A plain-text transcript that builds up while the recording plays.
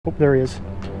Oh, there he is.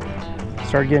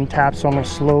 Start getting taps, so I'm gonna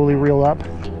slowly reel up.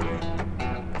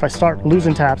 If I start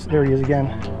losing taps, there he is again.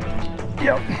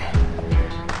 Yep.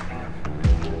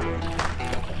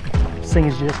 This thing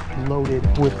is just loaded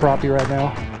with crappie right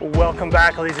now. Welcome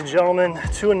back, ladies and gentlemen,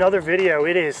 to another video.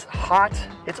 It is hot,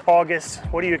 it's August.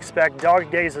 What do you expect?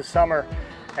 Dog days of summer.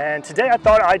 And today I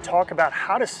thought I'd talk about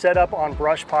how to set up on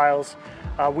brush piles.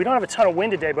 We don't have a ton of wind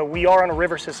today, but we are on a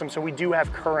river system, so we do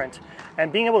have current.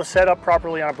 And being able to set up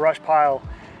properly on a brush pile,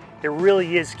 it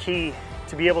really is key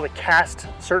to be able to cast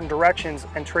certain directions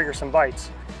and trigger some bites.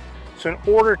 So in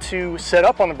order to set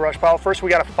up on the brush pile, first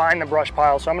we got to find the brush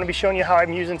pile. So I'm going to be showing you how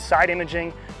I'm using side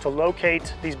imaging to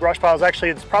locate these brush piles. Actually,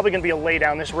 it's probably going to be a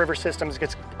laydown. This river system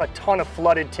gets a ton of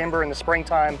flooded timber in the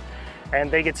springtime,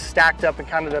 and they get stacked up in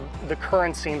kind of the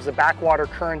current seams, the backwater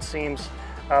current seams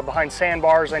behind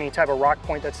sandbars, any type of rock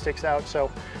point that sticks out.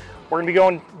 So we're gonna be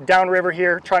going downriver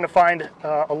here, trying to find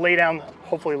a laydown,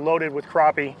 hopefully loaded with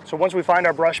crappie. So once we find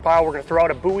our brush pile, we're gonna throw out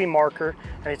a buoy marker,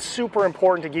 and it's super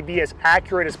important to be as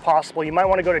accurate as possible. You might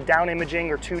wanna go to down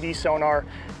imaging or 2D sonar,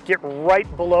 get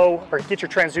right below, or get your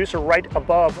transducer right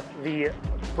above the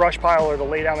brush pile or the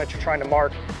laydown that you're trying to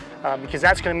mark, because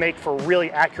that's gonna make for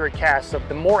really accurate casts. So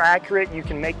the more accurate you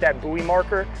can make that buoy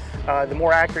marker, the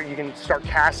more accurate you can start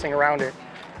casting around it.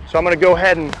 So I'm gonna go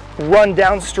ahead and run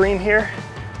downstream here,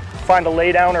 find a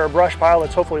laydown or a brush pile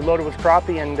that's hopefully loaded with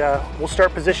crappie, and we'll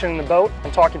start positioning the boat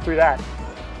and talking through that.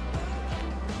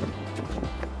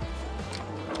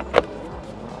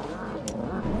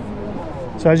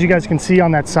 So as you guys can see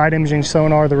on that side imaging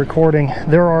sonar, the recording,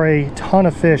 there are a ton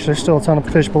of fish. There's still a ton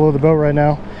of fish below the boat right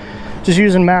now. Just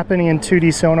using mapping and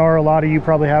 2D sonar, a lot of you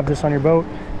probably have this on your boat,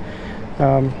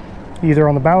 either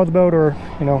on the bow of the boat or,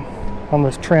 you know, on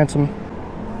this transom.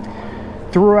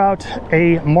 Threw out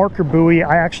a marker buoy.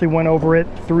 I actually went over it,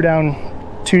 threw down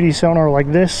 2D sonar like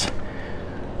this,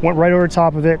 went right over the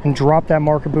top of it and dropped that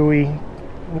marker buoy.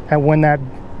 And when I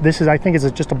think it's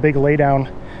just a big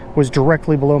laydown, was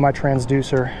directly below my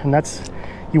transducer. And that's,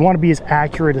 you want to be as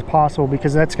accurate as possible,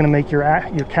 because that's going to make your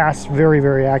casts very,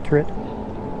 very accurate.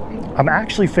 I'm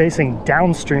actually facing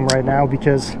downstream right now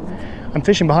because I'm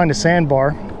fishing behind a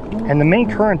sandbar, and the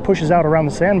main current pushes out around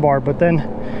the sandbar, but then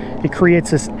it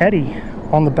creates this eddy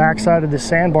on the backside of the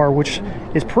sandbar, which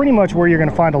is pretty much where you're going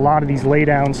to find a lot of these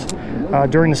laydowns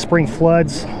during the spring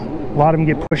floods. A lot of them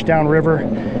get pushed downriver,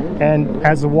 and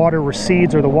as the water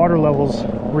recedes or the water levels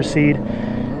recede,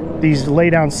 these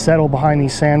laydowns settle behind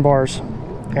these sandbars.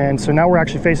 And so now we're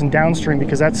actually facing downstream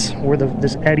because that's where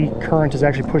this eddy current is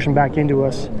actually pushing back into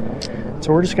us.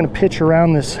 So we're just going to pitch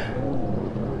around this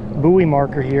buoy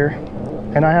marker here,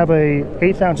 and I have a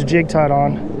 1/8 ounce jig tied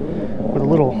on with a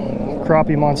little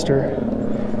crappie monster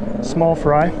small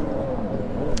fry.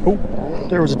 Oh,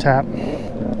 there was a tap.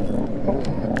 Oh.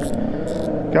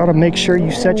 Gotta make sure you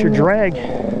set your drag.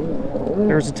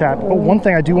 There's a tap. Oh, one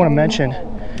thing I do want to mention,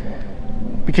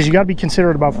 because you got to be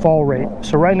considerate about fall rate.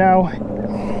 So right now,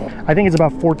 I think it's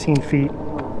about 14 feet.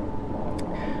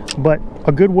 But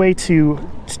a good way to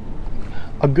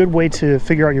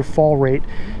figure out your fall rate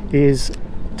is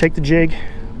take the jig,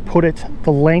 put it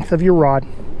the length of your rod.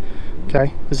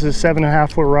 Okay, this is a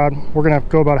 7.5 foot rod. We're gonna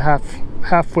go about a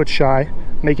half foot shy,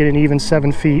 make it an even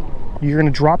 7 feet. You're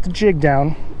gonna drop the jig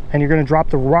down, and you're gonna drop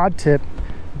the rod tip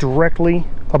directly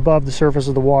above the surface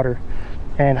of the water.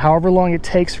 And however long it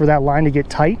takes for that line to get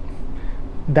tight,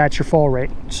 that's your fall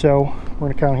rate. So we're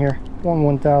gonna count here: 1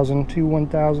 1,000, 2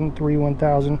 1,000, 3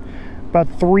 1,000. About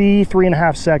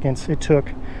 3.5 seconds it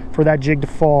took for that jig to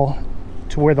fall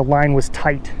to where the line was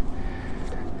tight.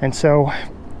 And so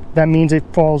that means it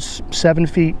falls 7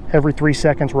 feet every 3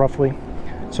 seconds roughly.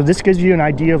 So this gives you an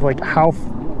idea of like how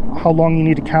long you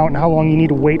need to count and how long you need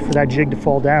to wait for that jig to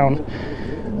fall down.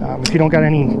 If you don't got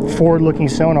any forward-looking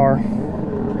sonar,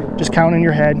 just count in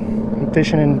your head. I'm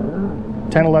fishing in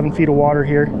 10, 11 feet of water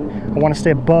here. I want to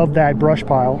stay above that brush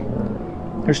pile.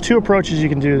 There's two approaches you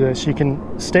can do this. You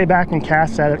can stay back and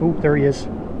cast at it. Oh, there he is.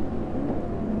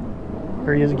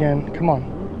 There he is again. Come on.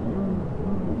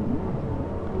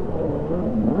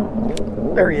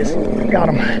 There he is. Got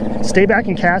him. Stay back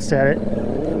and cast at it.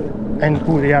 And,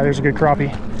 ooh, yeah, there's a good crappie.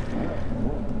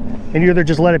 And you either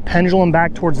just let it pendulum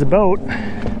back towards the boat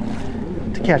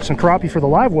to catch some crappie for the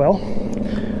live well,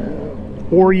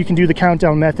 or you can do the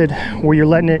countdown method where you're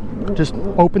letting it just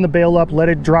open the bail up, let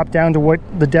it drop down to what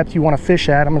the depth you want to fish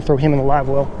at. I'm going to throw him in the live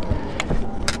well.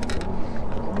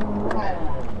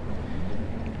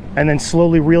 And then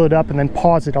slowly reel it up and then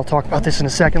pause it. I'll talk about this in a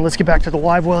second. Let's get back to the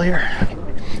live well here.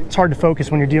 It's hard to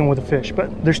focus when you're dealing with a fish,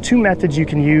 but there's two methods you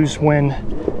can use when,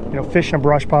 you know, fishing a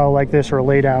brush pile like this or a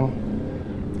laydown.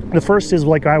 The first is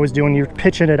like I was doing, you're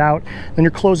pitching it out, then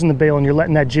you're closing the bail and you're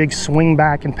letting that jig swing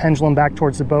back and pendulum back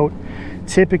towards the boat.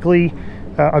 Typically,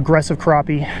 aggressive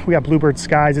crappie. We got bluebird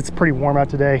skies, it's pretty warm out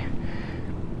today.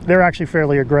 They're actually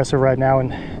fairly aggressive right now,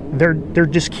 and they're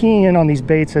just keying in on these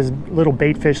baits as little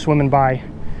bait fish swimming by.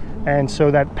 And so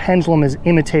that pendulum is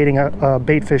imitating a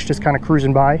bait fish just kind of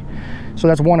cruising by. So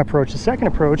that's one approach. The second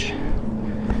approach,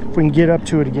 if we can get up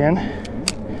to it again,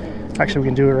 actually we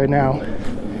can do it right now.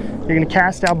 You're gonna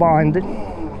cast out behind it.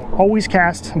 Always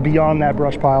cast beyond that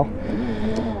brush pile.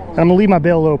 And I'm gonna leave my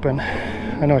bail open.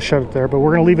 I know I shut it there, but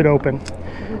we're gonna leave it open.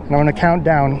 And I'm gonna count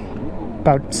down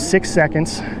about 6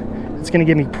 seconds. It's gonna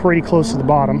get me pretty close to the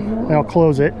bottom. And I'll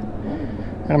close it.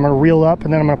 And I'm gonna reel up,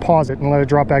 and then I'm gonna pause it and let it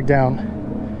drop back down.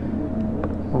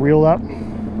 Reel up,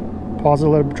 pause it,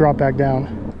 let it drop back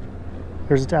down.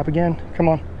 There's a tap again, come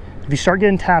on. If you start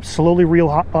getting taps, slowly reel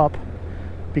up,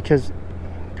 because,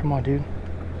 come on dude.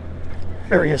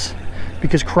 There he is.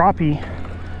 Because crappie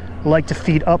like to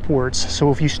feed upwards.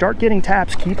 So if you start getting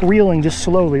taps, keep reeling just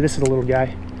slowly. This is a little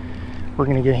guy. We're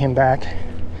gonna get him back.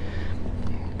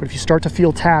 But if you start to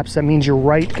feel taps, that means you're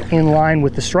right in line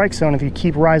with the strike zone. If you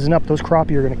keep rising up, those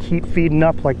crappie are gonna keep feeding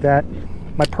up like that.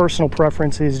 My personal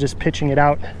preference is just pitching it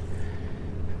out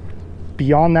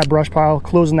beyond that brush pile,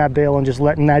 closing that bail, and just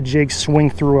letting that jig swing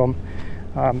through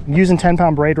them. Using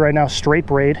 10-pound braid right now, straight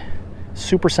braid,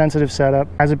 super sensitive setup.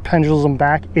 As it pendulums them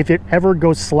back, if it ever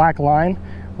goes slack line,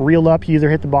 reel up, you either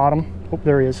hit the bottom. Oh,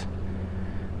 there he is.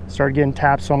 Started getting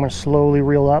taps, so I'm gonna slowly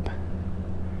reel up.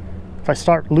 If I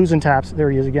start losing taps, there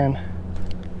he is again.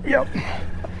 Yep.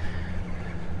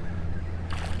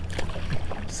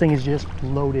 This thing is just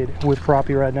loaded with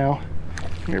crappie right now.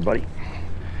 Come here, buddy.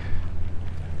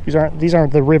 These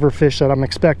aren't the river fish that I'm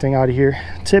expecting out of here.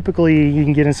 Typically, you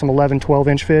can get in some 11,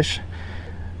 12-inch fish.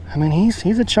 I mean,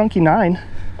 he's a chunky 9.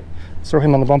 Let's throw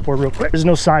him on the bump board real quick. There's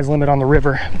no size limit on the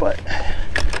river, but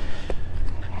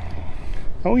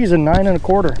oh, he's a 9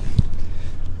 1/4.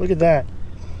 Look at that,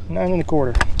 9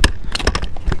 1/4.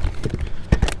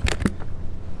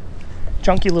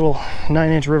 Chunky little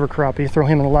 9-inch river crappie. Throw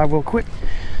him in the live real quick.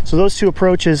 So those two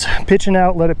approaches, pitching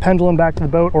out, let it pendulum back to the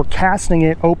boat, or casting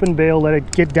it, open bail, let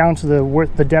it get down to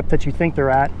the depth that you think they're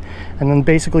at. And then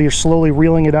basically you're slowly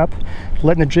reeling it up,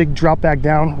 letting the jig drop back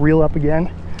down, reel up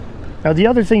again. Now the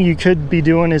other thing you could be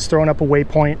doing is throwing up a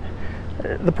waypoint.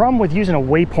 The problem with using a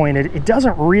waypoint, it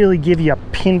doesn't really give you a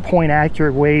pinpoint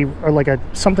accurate way, or like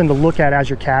something to look at as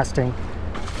you're casting.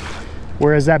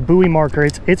 Whereas that buoy marker,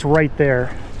 it's right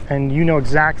there. And you know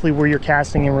exactly where you're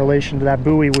casting in relation to that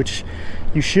buoy, which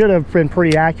you should have been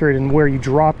pretty accurate in where you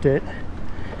dropped it.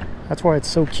 That's why it's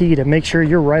so key to make sure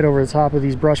you're right over the top of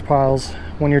these brush piles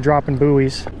when you're dropping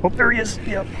buoys. Oh, there he is,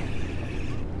 yep.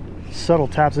 Subtle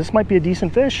taps, this might be a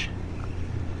decent fish.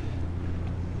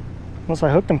 Unless I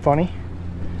hooked him funny.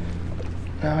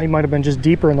 He might have been just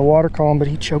deeper in the water column, but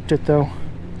he choked it though.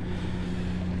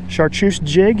 Chartreuse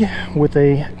jig with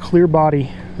a clear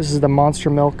body. This is the Monster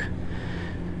Milk.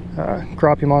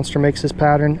 Crappie Monster makes this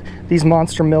pattern. These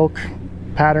Monster Milk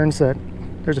patterns,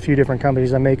 there's a few different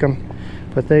companies that make them,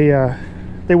 but they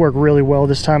work really well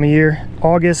this time of year.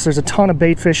 August, there's a ton of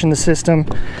bait fish in the system,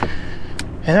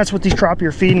 and that's what these crappie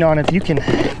are feeding on. If you can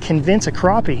convince a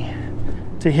crappie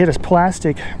to hit a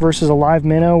plastic versus a live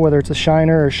minnow, whether it's a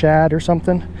shiner or a shad or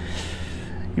something,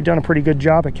 you've done a pretty good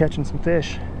job at catching some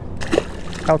fish,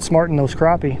 outsmarting those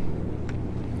crappie.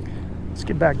 Let's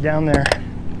get back down there,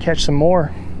 catch some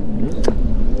more.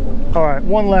 All right,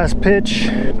 one last pitch.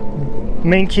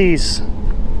 Main keys,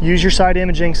 use your side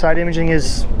imaging. Side imaging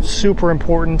is super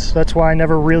important. That's why I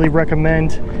never really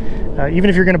recommend,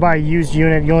 even if you're gonna buy a used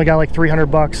unit, you only got like 300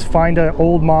 bucks, find an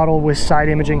old model with side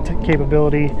imaging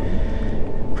capability.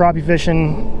 Crappie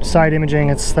fishing, side imaging,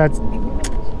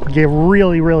 you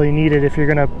really need it if you're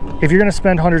gonna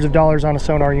spend hundreds of dollars on a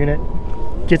sonar unit.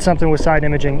 Get something with side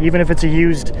imaging, even if it's a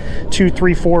used 2,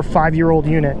 3, 4, 5-year-old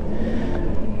unit.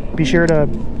 Be sure to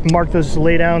mark those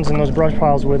laydowns and those brush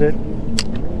piles with it.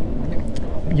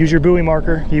 Use your buoy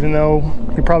marker, even though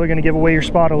you're probably going to give away your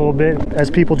spot a little bit as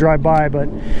people drive by, but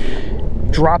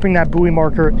dropping that buoy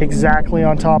marker exactly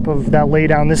on top of that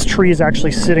laydown. This tree is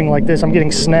actually sitting like this. I'm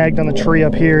getting snagged on the tree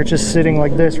up here, just sitting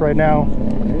like this right now.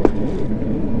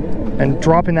 And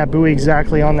dropping that buoy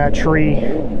exactly on that tree,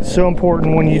 so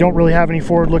important when you don't really have any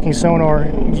forward-looking sonar.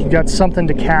 You've got something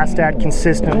to cast at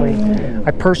consistently.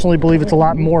 I personally believe it's a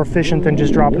lot more efficient than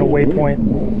just dropping a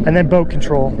waypoint. And then boat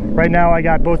control. Right now I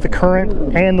got both the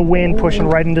current and the wind pushing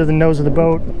right into the nose of the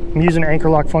boat. I'm using an anchor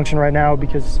lock function right now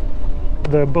because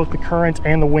both the current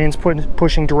and the wind's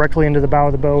pushing directly into the bow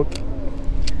of the boat.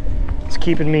 It's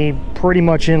keeping me pretty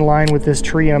much in line with this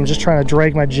tree, and I'm just trying to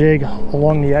drag my jig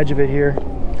along the edge of it here.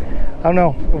 I don't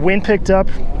know, the wind picked up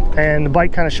and the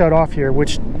bite kind of shut off here,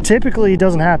 which typically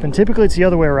doesn't happen. Typically it's the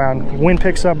other way around. Wind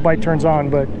picks up, bite turns on,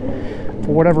 but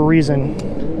for whatever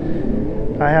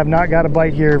reason, I have not got a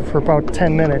bite here for about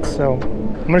 10 minutes. So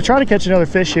I'm gonna try to catch another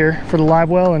fish here for the live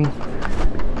well, and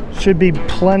should be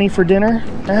plenty for dinner.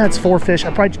 It's 4 fish.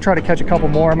 I'll probably try to catch a couple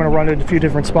more. I'm gonna run to a few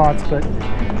different spots, but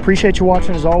appreciate you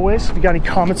watching as always. If you got any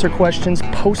comments or questions,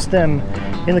 post them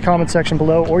in the comment section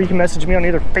below, or you can message me on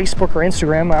either Facebook or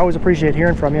Instagram. I always appreciate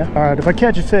hearing from you. All right, if I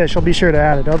catch a fish, I'll be sure to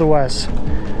add it. Otherwise,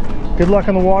 good luck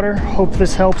on the water. Hope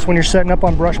this helps when you're setting up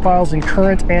on brush piles in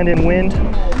current and in wind.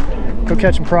 Go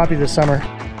catch some crappie this summer.